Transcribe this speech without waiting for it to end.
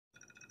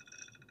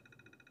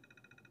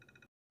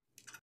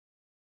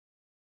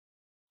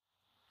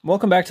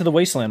Welcome back to the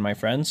Wasteland, my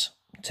friends.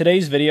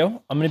 Today's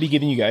video, I'm going to be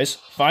giving you guys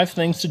 5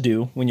 things to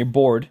do when you're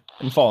bored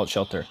in Fallout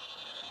Shelter.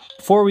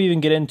 Before we even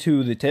get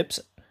into the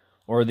tips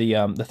or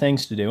the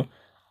things to do,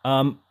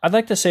 I'd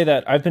like to say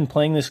that I've been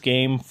playing this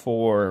game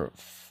for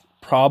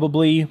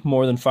probably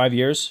more than 5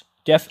 years.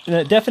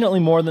 Definitely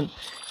more than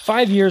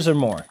 5 years or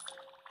more.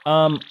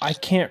 I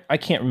can't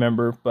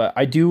remember, but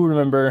I do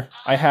remember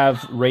I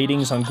have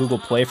ratings on Google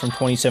Play from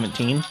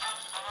 2017.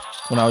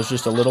 When I was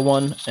just a little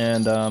one,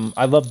 and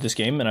I loved this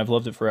game, and I've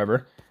loved it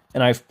forever.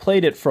 And I've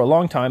played it for a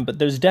long time, but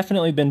there's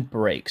definitely been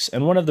breaks.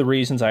 And one of the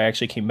reasons I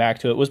actually came back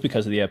to it was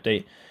because of the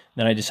update.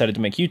 Then I decided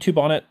to make YouTube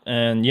on it,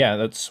 and yeah,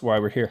 that's why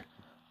we're here.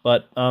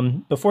 But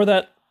before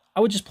that, I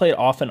would just play it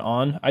off and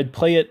on. I'd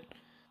play it,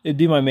 it'd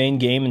be my main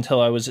game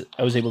until I was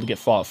able to get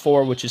Fallout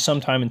 4, which is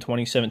sometime in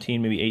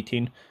 2017, maybe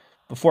 18.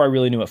 Before I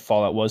really knew what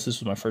Fallout was,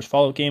 this was my first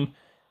Fallout game.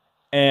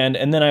 And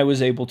then I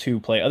was able to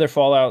play other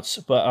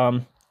Fallouts,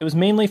 but it was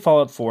mainly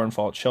Fallout 4 and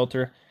Fallout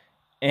Shelter,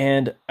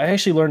 and I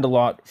actually learned a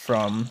lot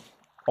from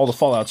all the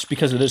Fallouts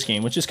because of this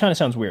game, which just kind of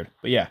sounds weird,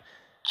 but yeah.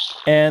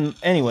 And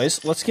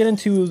anyways, let's get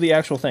into the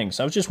actual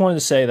things. I just wanted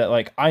to say that,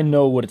 like, I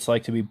know what it's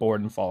like to be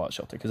bored in Fallout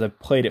Shelter because I've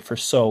played it for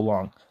so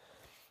long.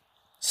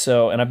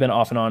 So, and I've been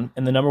off and on,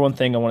 and the number one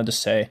thing I wanted to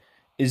say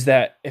is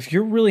that if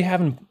you're really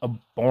having a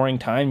boring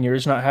time, you're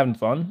just not having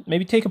fun,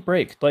 maybe take a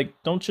break. Like,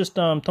 don't just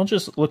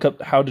look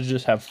up how to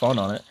just have fun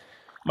on it.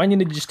 Might need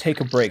to just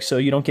take a break so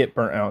you don't get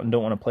burnt out and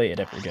don't want to play it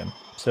ever again.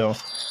 So,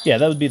 yeah,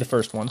 that would be the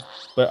first one.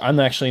 But I'm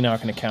actually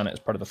not going to count it as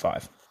part of the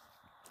 5.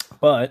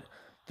 But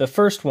the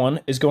first one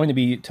is going to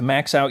be to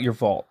max out your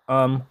vault.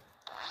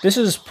 This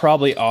is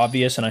probably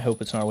obvious, and I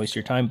hope it's not a waste of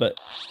your time, but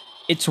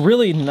it's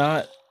really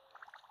not.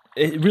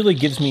 It really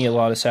gives me a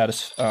lot of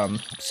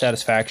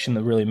satisfaction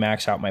to really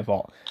max out my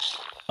vault.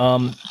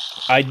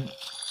 Like,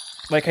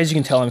 as you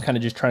can tell, I'm kind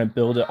of just trying to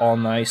build it all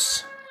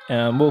nice.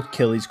 We'll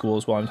kill these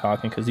ghouls while I'm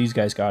talking because these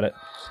guys got it.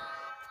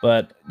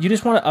 But you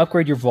just want to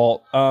upgrade your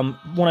vault.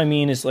 What I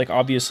mean is, like,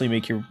 obviously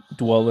make your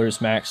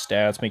dwellers max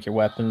stats, make your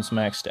weapons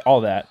max stats,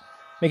 all that.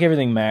 Make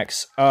everything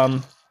max.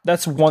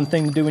 That's one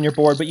thing to do when you're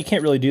bored, but you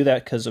can't really do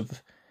that because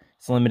it's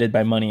limited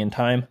by money and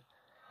time.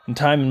 And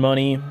time and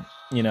money,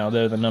 you know,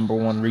 they're the number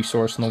one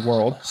resource in the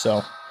world.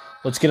 So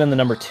let's get into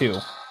number 2.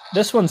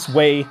 This one's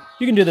you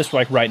can do this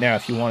like right now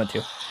if you wanted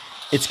to.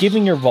 It's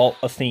giving your vault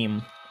a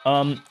theme.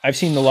 I've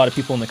seen a lot of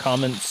people in the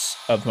comments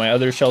of my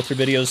other shelter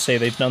videos say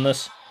they've done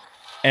this.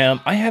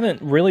 I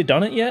haven't really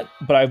done it yet,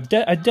 but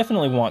I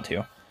definitely want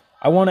to.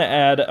 I want to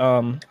add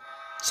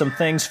some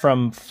things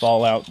from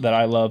Fallout that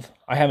I love.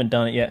 I haven't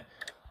done it yet.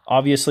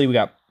 Obviously, we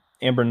got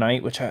Amber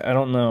Knight, which I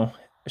don't know.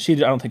 I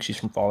don't think she's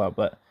from Fallout,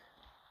 but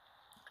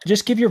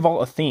just give your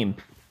vault a theme.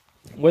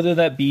 Whether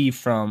that be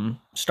from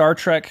Star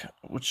Trek,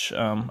 which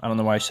I don't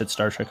know why I said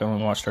Star Trek. I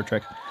only watch Star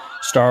Trek.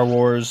 Star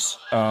Wars,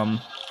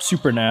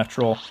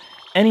 Supernatural.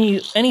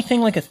 Anything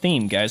like a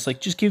theme, guys.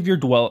 Like, just give your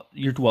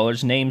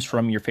dwellers names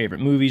from your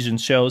favorite movies and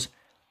shows.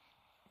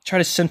 Try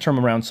to center them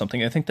around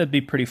something. I think that'd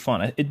be pretty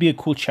fun. It'd be a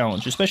cool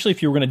challenge, especially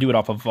if you were going to do it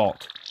off a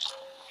vault.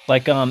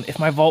 Like, if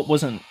my vault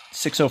wasn't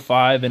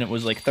 605 and it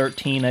was like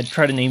 13, I'd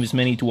try to name as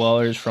many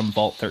dwellers from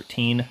Vault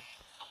 13.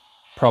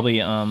 Probably,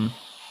 that'd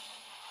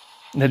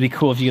be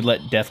cool if you could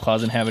let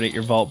Deathclaws inhabit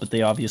your vault, but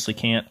they obviously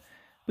can't.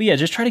 But yeah,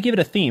 just try to give it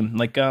a theme.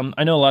 Like,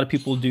 I know a lot of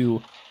people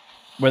do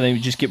where they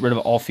just get rid of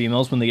all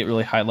females when they get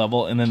really high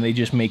level, and then they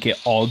just make it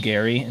all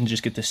Gary and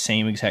just get the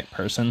same exact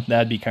person.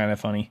 That'd be kind of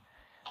funny.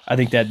 I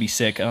think that'd be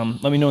sick.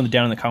 Let me know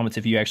down in the comments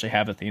if you actually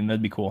have a theme.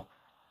 That'd be cool.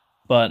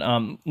 But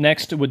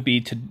next would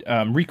be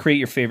to recreate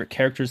your favorite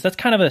characters. That's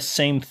kind of the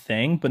same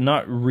thing, but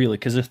not really,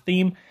 because a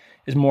theme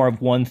is more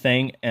of one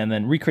thing, and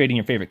then recreating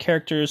your favorite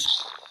characters,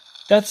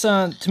 that's,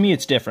 to me,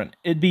 it's different.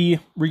 It'd be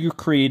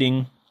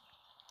recreating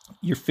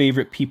your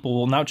favorite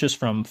people, not just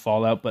from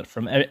Fallout, but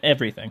from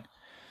everything.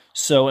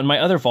 So in my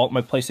other vault,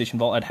 my PlayStation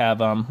vault, I'd have,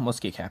 let's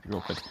get Cappy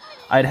real quick.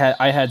 I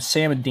had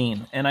Sam and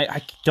Dean, and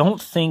I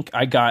don't think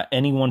I got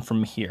anyone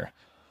from here,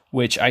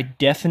 which I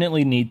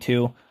definitely need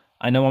to.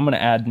 I know I'm going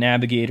to add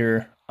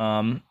Navigator.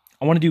 I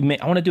want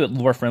to do it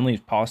lore friendly as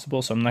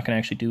possible, so I'm not going to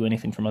actually do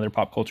anything from other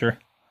pop culture.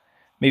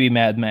 Maybe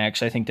Mad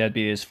Max. I think that'd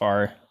be as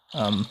far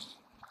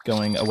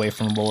going away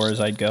from lore as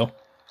I'd go.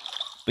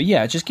 But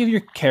yeah, just give your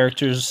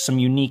characters some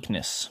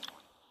uniqueness.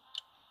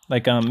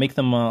 Like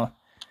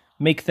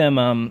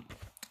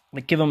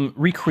like, give them,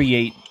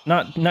 recreate,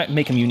 not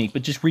make them unique,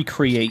 but just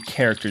recreate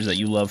characters that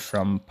you love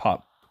from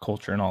pop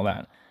culture and all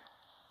that.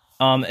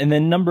 And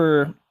then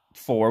number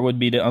 4 would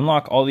be to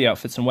unlock all the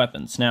outfits and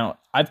weapons. Now,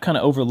 I've kind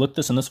of overlooked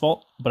this in this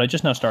vault, but I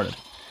just now started.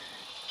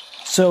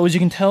 So, as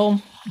you can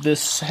tell,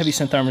 this heavy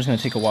synth armor is going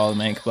to take a while to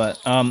make, but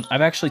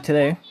I've actually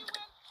today,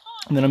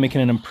 and then I'm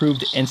making an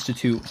improved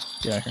Institute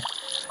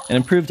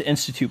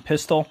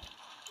pistol,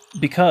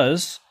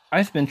 because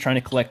I've been trying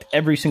to collect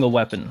every single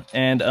weapon,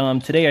 and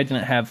today I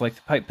didn't have, like,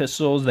 the pipe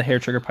pistols, the hair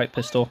trigger pipe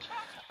pistol.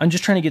 I'm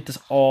just trying to get this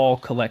all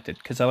collected,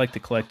 because I like to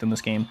collect in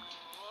this game.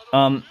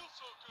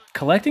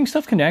 Collecting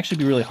stuff can actually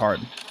be really hard.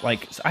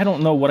 Like, I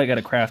don't know what I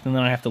gotta craft, and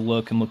then I have to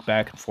look and look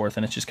back and forth,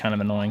 and it's just kind of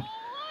annoying.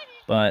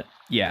 But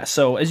yeah,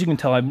 so as you can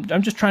tell,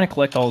 I'm just trying to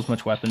collect all as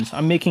much weapons.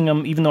 I'm making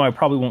them, even though I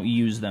probably won't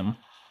use them.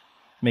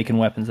 Making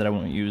weapons that I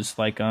won't use,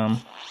 like I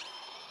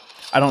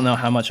don't know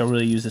how much I'll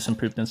really use this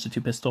Improved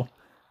Institute pistol,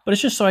 but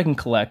it's just so I can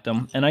collect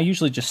them, and I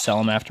usually just sell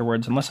them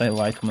afterwards unless I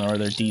like them or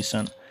they're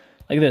decent.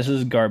 Like this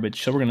is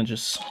garbage, so we're gonna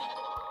just.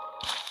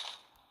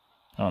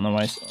 I don't know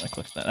why I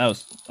clicked that. That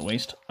was a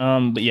waste.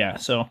 But yeah,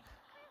 so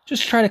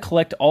just try to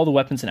collect all the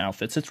weapons and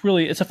outfits.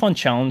 It's a fun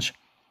challenge.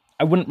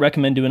 I wouldn't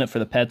recommend doing it for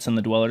the pets and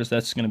the dwellers.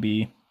 That's going to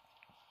be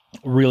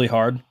really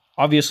hard.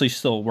 Obviously,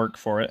 still work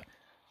for it,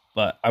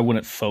 but I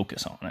wouldn't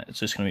focus on it. It's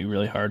just going to be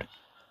really hard.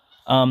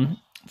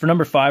 For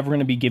number 5, we're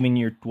going to be giving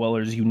your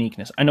dwellers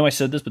uniqueness. I know I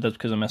said this, but that's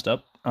because I messed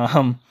up.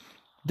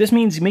 This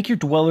means make your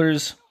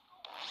dwellers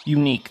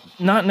unique.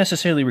 Not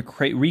necessarily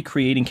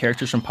recreating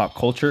characters from pop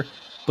culture,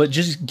 but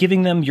just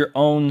giving them your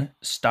own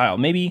style.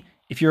 Maybe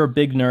if you're a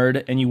big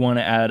nerd and you want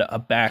to add a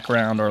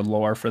background or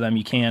lore for them,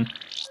 you can.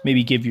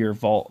 Maybe give your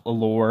vault a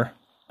lore.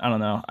 I don't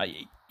know.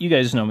 You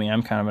guys know me.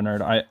 I'm kind of a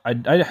nerd.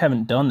 I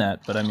haven't done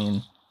that, but I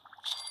mean,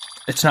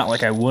 it's not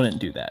like I wouldn't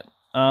do that.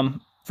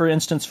 For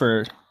instance,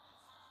 for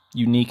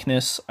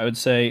uniqueness, I would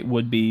say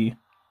would be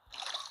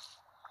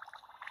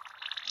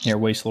here,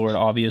 Waste Lord.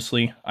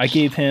 Obviously, I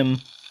gave him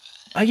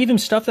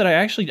stuff that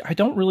I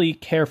don't really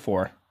care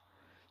for.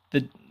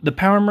 The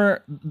Power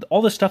Armor,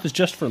 all this stuff is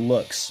just for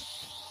looks.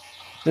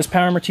 This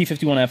Power Armor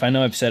T51F, I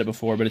know I've said it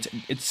before, but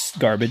it's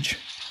garbage.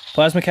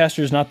 Plasma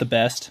Caster is not the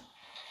best,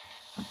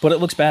 but it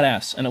looks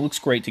badass, and it looks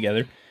great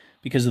together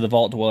because of the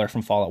Vault Dweller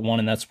from Fallout 1,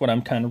 and that's what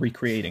I'm kind of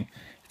recreating.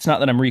 It's not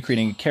that I'm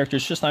recreating a character,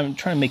 it's just I'm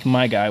trying to make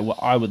my guy what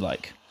I would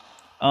like.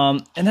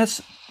 And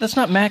that's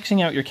not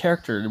maxing out your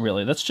character,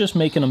 really. That's just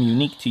making them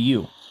unique to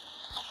you.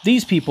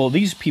 These people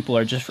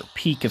are just for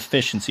peak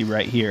efficiency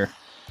right here.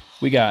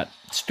 We got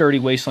sturdy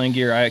wasteland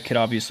gear. I could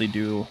obviously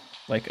do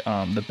like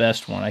the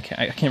best one. I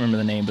can't remember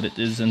the name, but it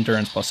is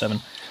endurance +7.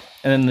 And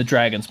then the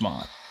Dragon's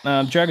Maw.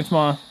 Dragon's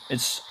Maw,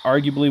 it's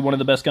arguably one of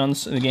the best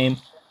guns in the game.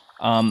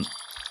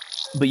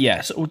 But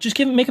yeah, so just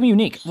make them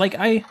unique. Like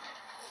I'm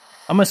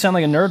gonna sound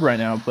like a nerd right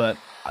now, but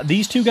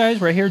these two guys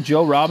right here,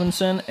 Joe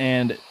Robinson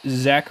and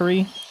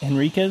Zachary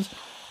Henriquez,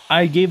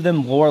 I gave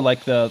them lore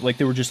like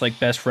they were just like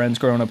best friends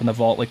growing up in the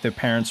vault, like their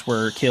parents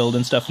were killed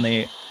and stuff,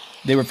 and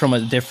they were from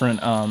a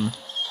different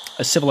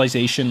a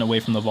civilization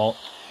away from the vault,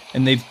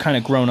 and they've kind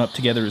of grown up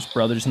together as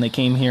brothers, and they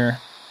came here,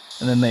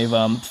 and then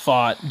they've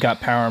fought, got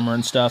power armor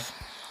and stuff,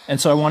 and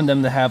so I wanted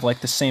them to have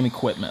like the same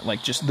equipment,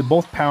 like just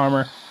both power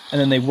armor,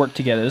 and then they work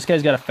together. This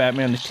guy's got a Fat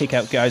Man to take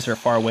out guys that are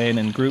far away and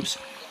in groups,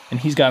 and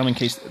he's got them in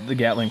case the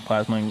Gatling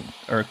plasma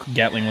or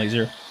Gatling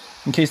laser,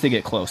 in case they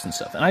get close and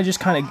stuff. And I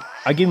just I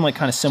gave them like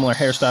kind of similar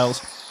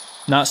hairstyles,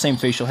 not same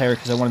facial hair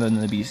because I wanted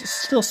them to be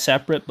still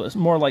separate, but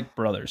more like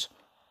brothers.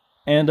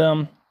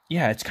 And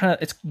yeah, it's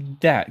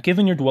that,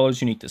 giving your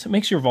dwellers uniqueness. It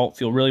makes your vault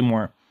feel really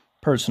more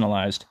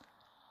personalized.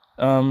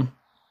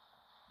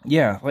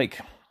 Yeah,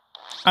 like,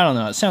 I don't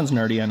know, it sounds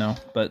nerdy, I know,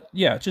 but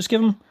yeah, just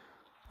give them,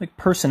 like,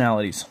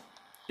 personalities.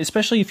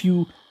 Especially if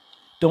you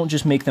don't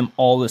just make them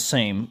all the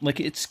same. Like,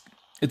 it's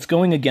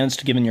going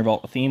against giving your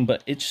vault a theme,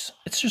 but it's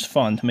just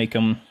fun to make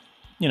them,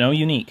 you know,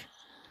 unique.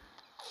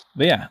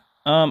 But yeah,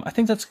 I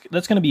think that's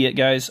going to be it,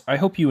 guys. I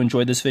hope you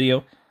enjoyed this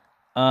video.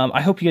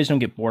 I hope you guys don't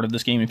get bored of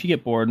this game. If you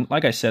get bored,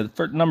 like I said,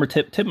 tip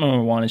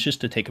number 1 is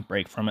just to take a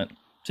break from it,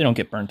 so you don't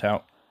get burnt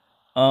out.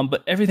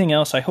 But everything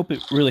else, I hope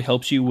it really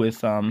helps you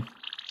with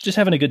just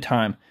having a good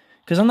time.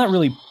 Because I'm not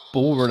really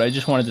bored, I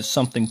just wanted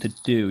something to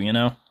do, you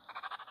know?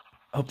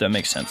 I hope that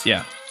makes sense,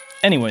 yeah.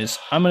 Anyways,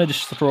 I'm going to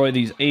destroy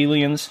these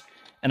aliens,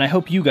 and I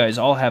hope you guys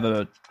all have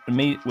a...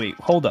 Wait,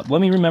 hold up.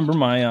 Let me remember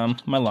my,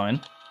 my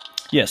line.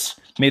 Yes,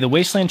 may the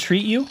wasteland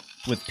treat you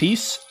with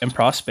peace and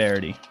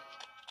prosperity.